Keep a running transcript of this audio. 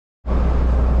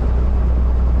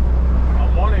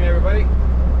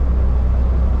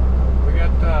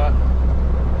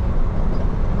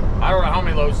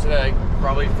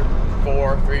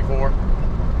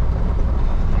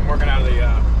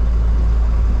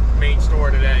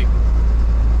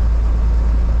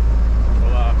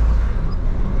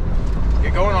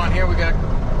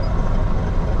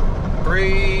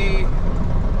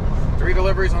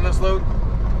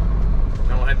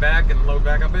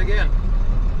big in.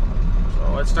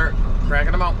 So let's start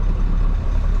cracking them out.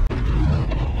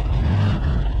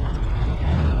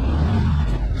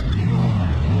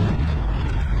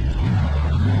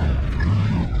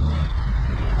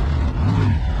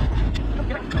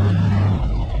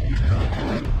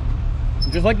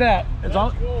 Just like that. It's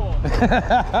all cool.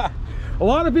 A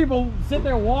lot of people sit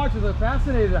there and watch and they're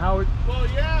fascinated how it. Well,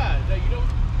 yeah, you don't.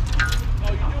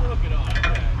 Oh, you do hook it on.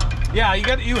 Okay. Yeah,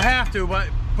 you have to, but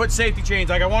put safety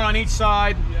chains. I got one on each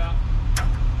side. Yeah.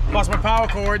 Plus my power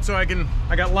cord, so I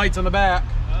got lights on the back.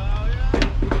 Oh yeah.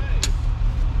 Nice.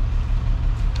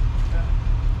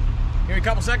 Give me a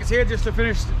couple seconds here just to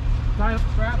finish tying up the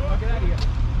strap. I'll get out of here.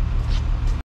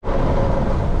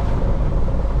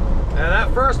 Now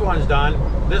that first one's done.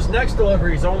 This next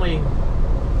delivery is only,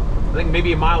 I think,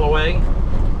 maybe a mile away.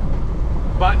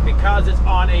 But because it's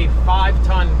on a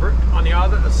 5-ton, on the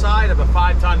other side of a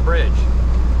 5-ton bridge,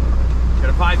 got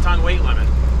a 5-ton weight limit,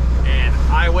 and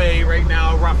I weigh right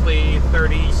now roughly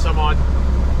 30 some odd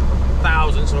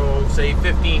thousand, so say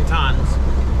 15 tons.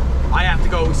 I have to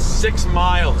go 6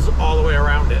 miles all the way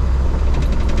around it.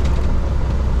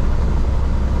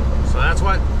 So that's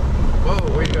what. Whoa,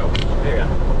 where you go? There you go.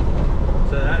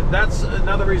 So that's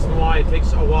another reason why it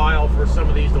takes a while for some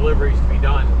of these deliveries to be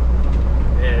done,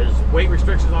 is weight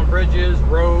restrictions on bridges,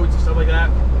 roads, stuff like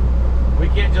that. We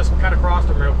can't just cut across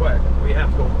them real quick. We have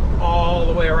to go all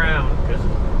the way around, because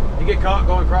you get caught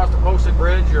going across a posted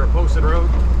bridge or a posted road,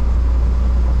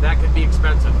 that could be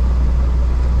expensive.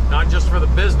 Not just for the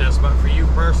business, but for you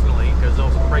personally, because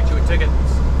they'll write you a ticket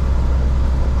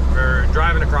for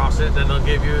driving across it, then they'll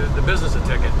give you the business a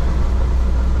ticket.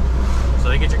 So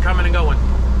they get you coming and going.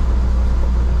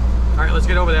 All right, let's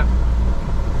get over there.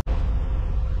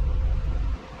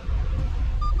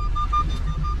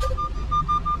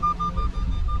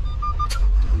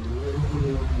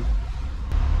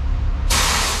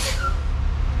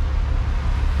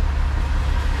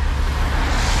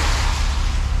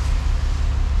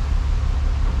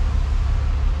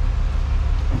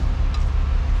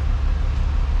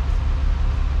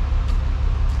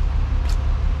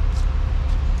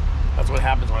 What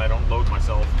happens when I don't load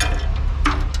myself.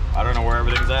 I don't know where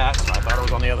everything's at, so I thought it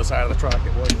was on the other side of the truck.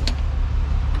 It wasn't.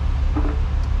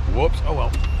 Whoops. Oh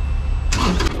well.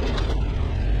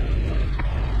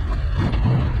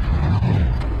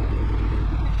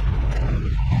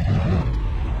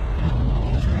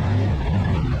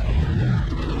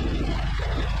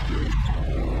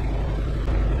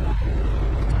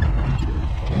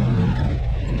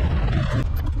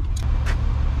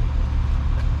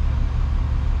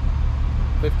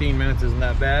 15 minutes isn't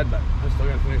that bad, but I'm still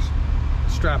gonna finish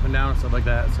strapping down and stuff like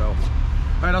that. So, all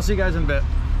right, I'll see you guys in a bit.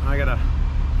 I gotta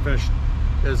finish,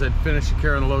 as I said, finish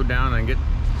carrying the load down and get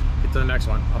to the next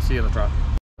one. I'll see you in the truck.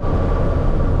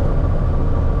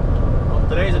 Well,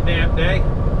 today's a damp day.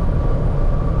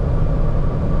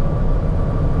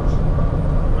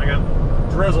 I got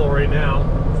drizzle right now.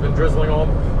 It's been drizzling all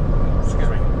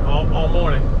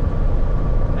morning,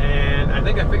 and I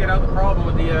think I figured out the problem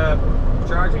with the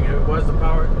charging. It was the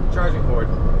power charging cord.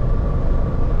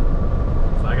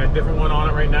 So I got a different one on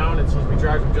it right now, and it seems to be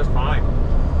charging just fine.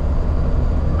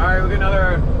 All right, we got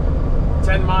another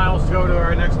 10 miles to go to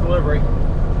our next delivery.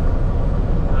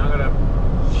 I'm gonna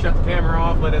shut the camera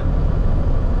off, let it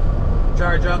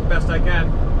charge up best I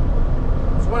can.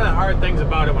 It's one of the hard things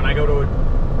about it when I go to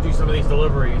do some of these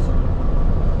deliveries.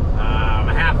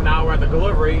 A half an hour at the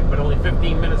delivery, but only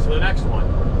 15 minutes to the next one.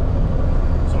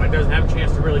 So it doesn't have a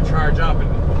chance to really charge up and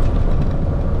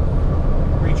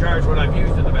recharge what I've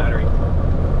used in the battery.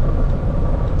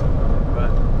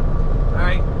 But, all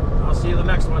right, I'll see you the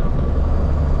next one.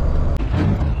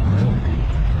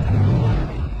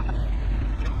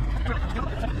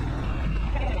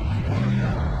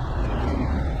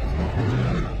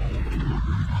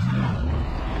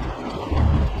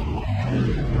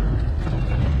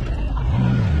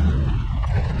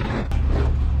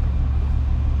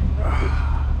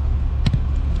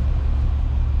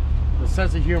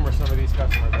 Sense of humor some of these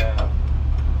customers have.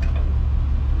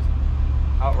 Just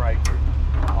outright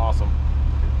awesome.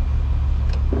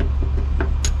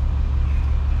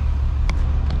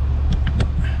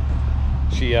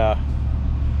 She said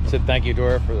thank you to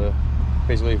her for the,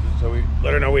 basically, so we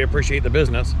let her know we appreciate the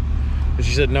business. And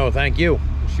she said no, thank you.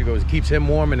 She goes, it keeps him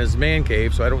warm in his man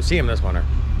cave, so I don't see him this winter.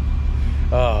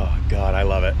 Oh God, I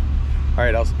love it. All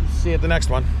right, I'll see you at the next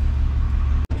one.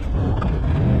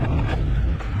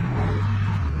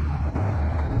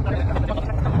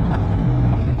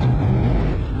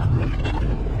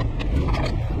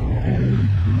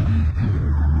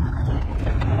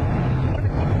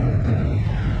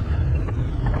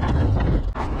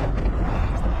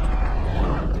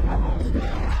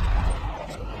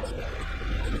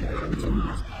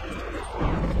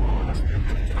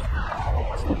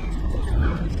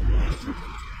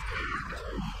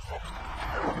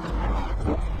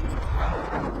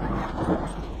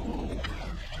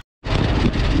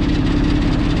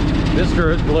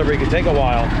 larger delivery could take a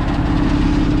while.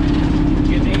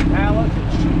 Getting 8 pallets,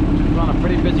 it's on a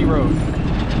pretty busy road.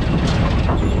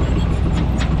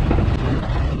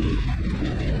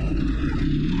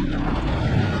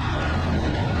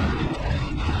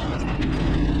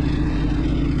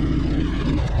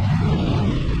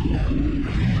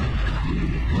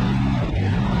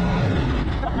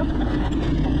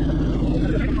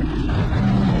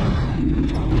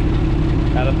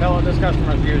 Now the pellet this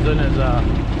customer's using is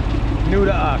new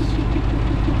to us. It's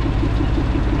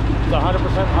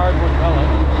 100% hardwood pellet.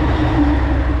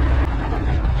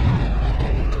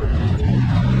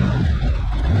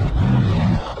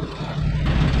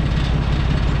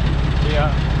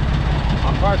 Yeah,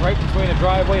 I'm parked right between a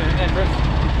driveway and an entrance,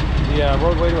 the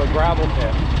roadway to a gravel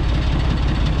pit.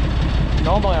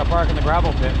 Normally I park in the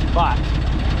gravel pit, but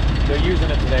they're using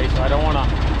it today, so I don't want to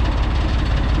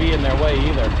be in their way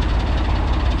either.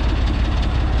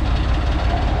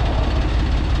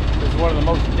 This is one of the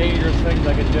most dangerous things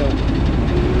I can do.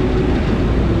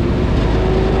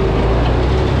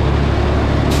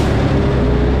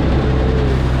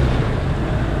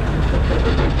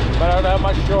 But I don't have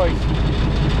much choice.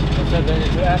 I said that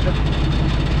it's after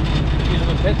using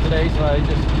the pit today, so I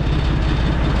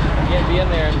can't be in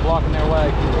there and blocking their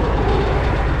way.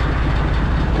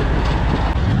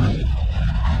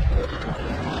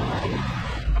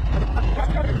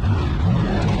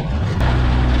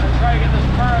 I'm trying to get this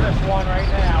furthest one right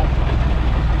now.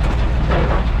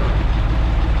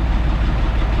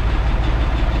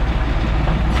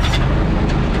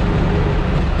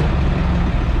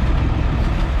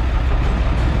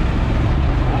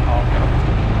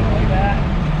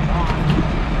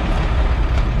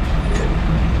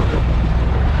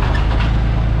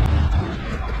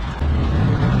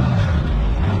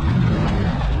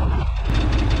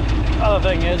 The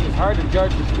thing is, it's hard to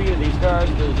judge the speed of these cars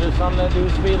because there's some that do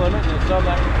speed limit and there's some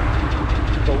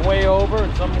that go way over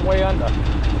and some way under.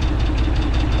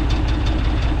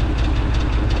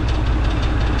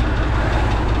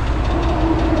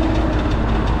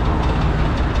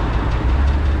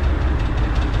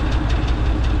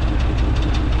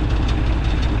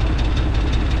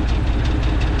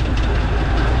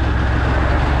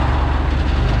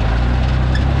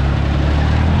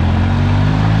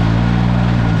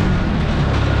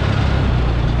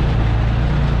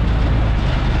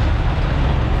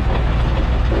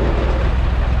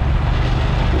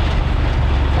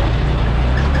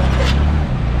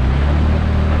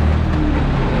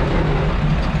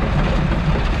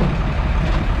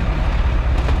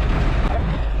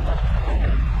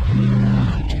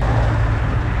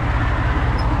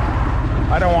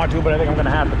 I don't want to, but I think I'm going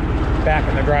to have to back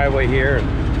in the driveway here so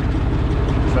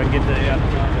I can get to the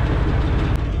other side.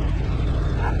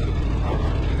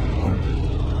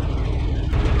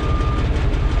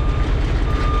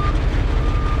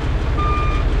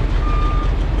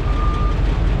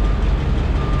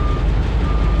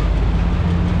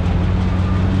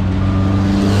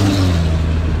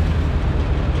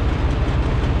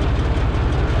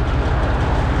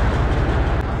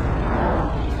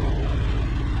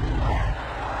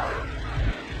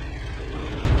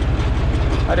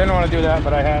 I didn't want to do that,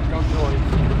 but I have no choice.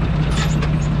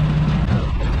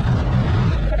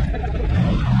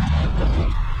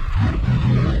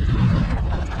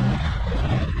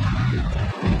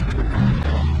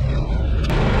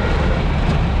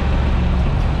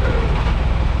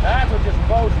 That's what you're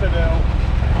supposed to do.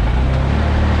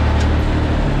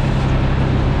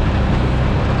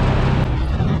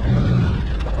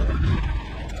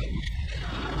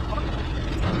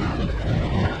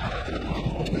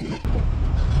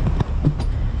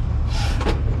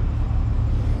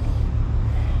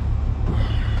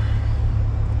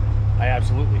 I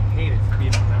absolutely hated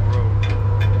speeding on that road.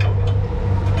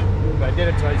 But I did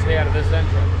it so I stay out of this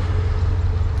entrance.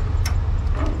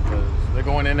 Because they're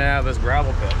going in and out of this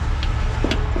gravel pit.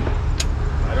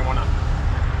 I don't want to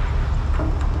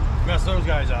mess those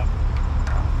guys up.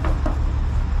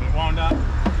 But it wound up.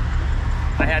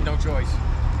 I had no choice.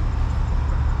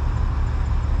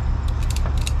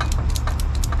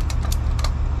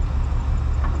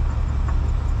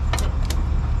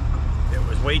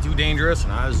 Way too dangerous,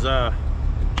 and I was a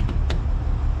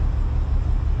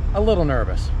little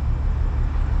nervous.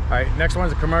 All right, next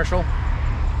one's a commercial.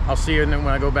 I'll see you when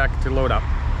I go back to load up.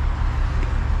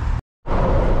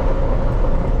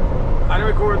 I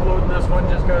didn't record loading this one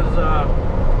just because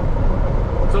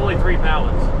it's only 3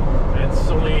 pallets. It's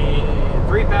only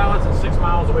 3 pallets and 6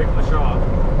 miles away from the shop.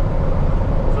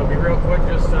 So it'll be real quick.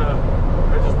 I just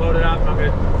load it up. I'm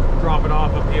gonna drop it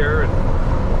off up here and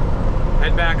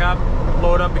head back up.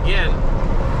 Load up again,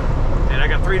 and I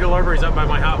got 3 deliveries up by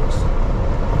my house.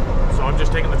 So I'm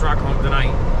just taking the truck home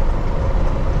tonight.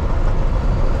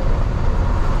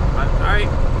 But, all right,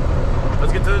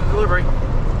 let's get to the delivery.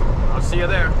 I'll see you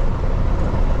there.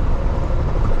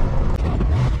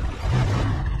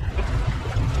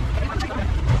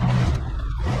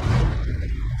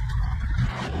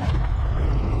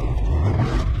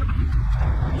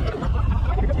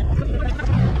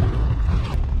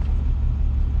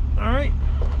 All right,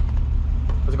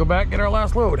 let's go back and get our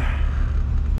last load.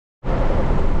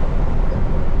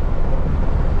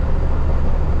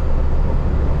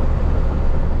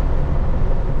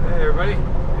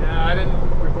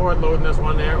 Loading this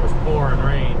one there, it was pouring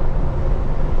rain,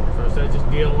 so instead of just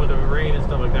dealing with the rain and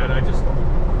stuff like that, I just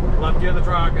left you in the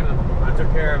truck and I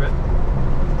took care of it.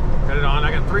 Got it on.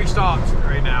 I got 3 stops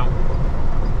right now.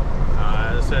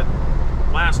 As I said,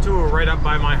 last 2 are right up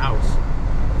by my house,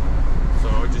 so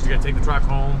just gonna take the truck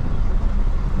home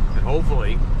and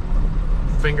hopefully,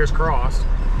 fingers crossed,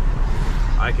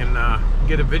 I can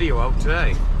get a video out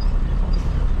today,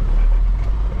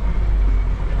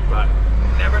 but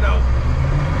never know.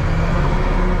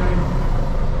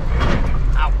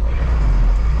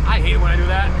 I hate it when I do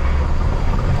that.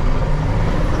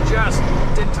 Just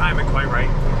didn't time it quite right.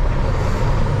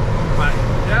 But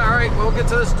yeah, all right, we'll get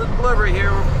to this delivery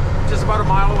here. We're just about a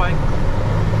mile away.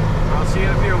 I'll see you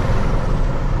in a few.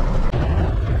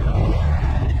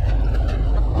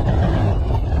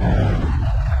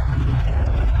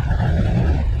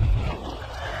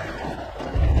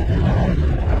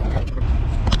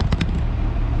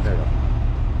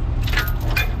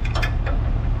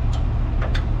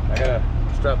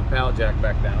 Strap the pallet jack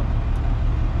back down.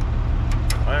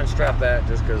 I unstrapped that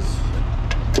just because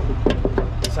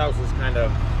this house is kind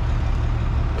of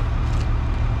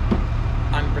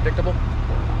unpredictable.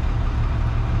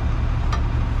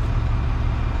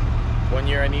 One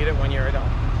year I need it, one year I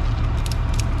don't.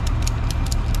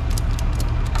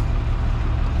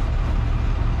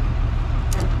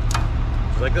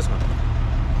 Just like this one.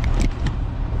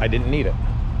 I didn't need it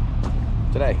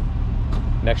today.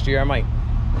 Next year I might.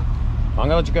 I'm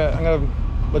gonna let you go. I'm gonna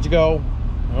let you go.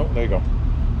 Oh, there you go.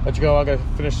 Let you go. I gotta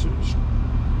finish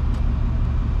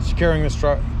securing this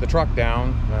the truck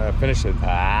down. Finish it.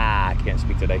 I can't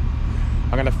speak today.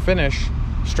 I'm gonna finish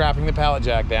strapping the pallet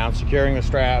jack down, securing the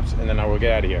straps, and then I will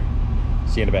get out of here.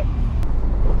 See you in a bit.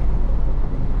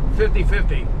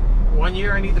 50-50. One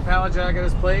year I need the pallet jack at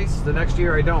this place. The next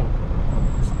year I don't.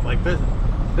 Like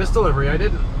this delivery I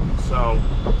didn't. So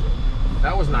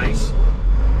that was nice.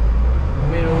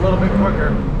 Made it a little bit quicker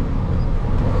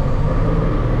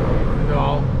and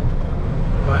all,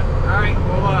 but all right,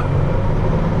 we'll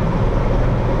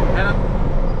head up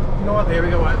north. Here we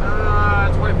go.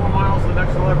 24 miles to the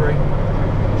next delivery.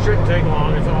 Shouldn't take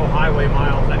long. It's all highway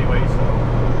miles anyway, so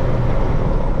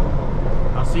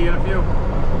I'll see you in a few.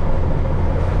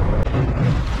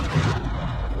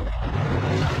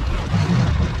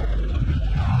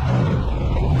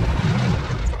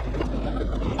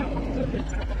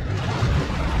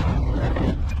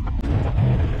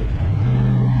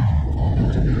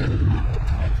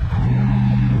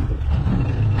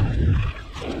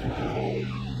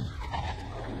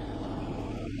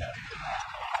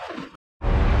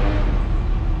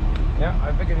 Yeah,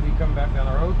 I figured if you come back down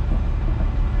the road.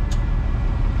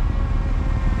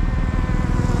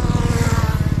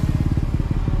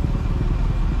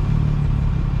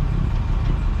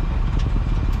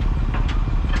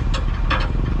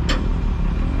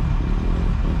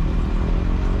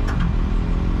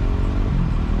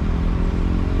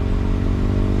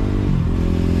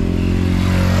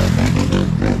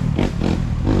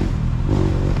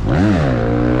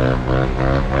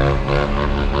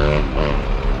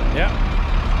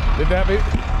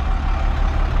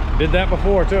 Did that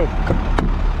before too. All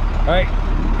right,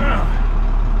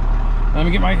 let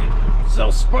me get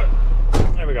myself spun.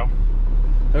 There we go.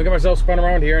 Let me get myself spun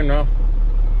around here, and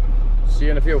see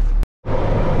you in a few. All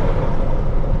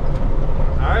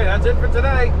right, that's it for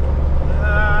today.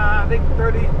 I think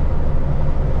 32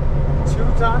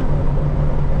 ton.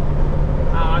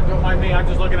 Don't mind me. I'm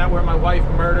just looking at where my wife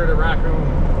murdered a raccoon,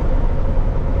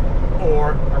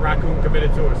 or a raccoon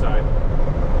committed suicide.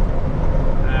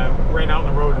 Ran out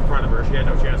in the road in front of her. She had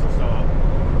no chance to stop.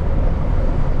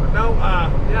 But no,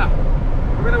 yeah,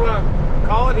 we're gonna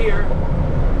call it here.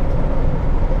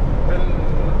 Been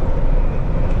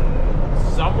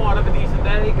somewhat of a decent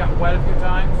day. Got wet a few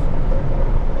times.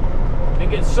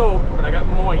 Didn't get soaked, but I got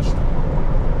moist.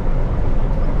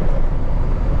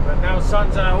 But now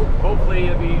sun's out. Hopefully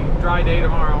it'll be a dry day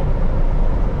tomorrow.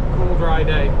 Cool, dry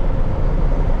day.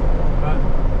 But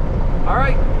all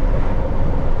right.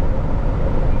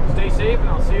 Stay safe, and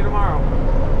I'll see you tomorrow.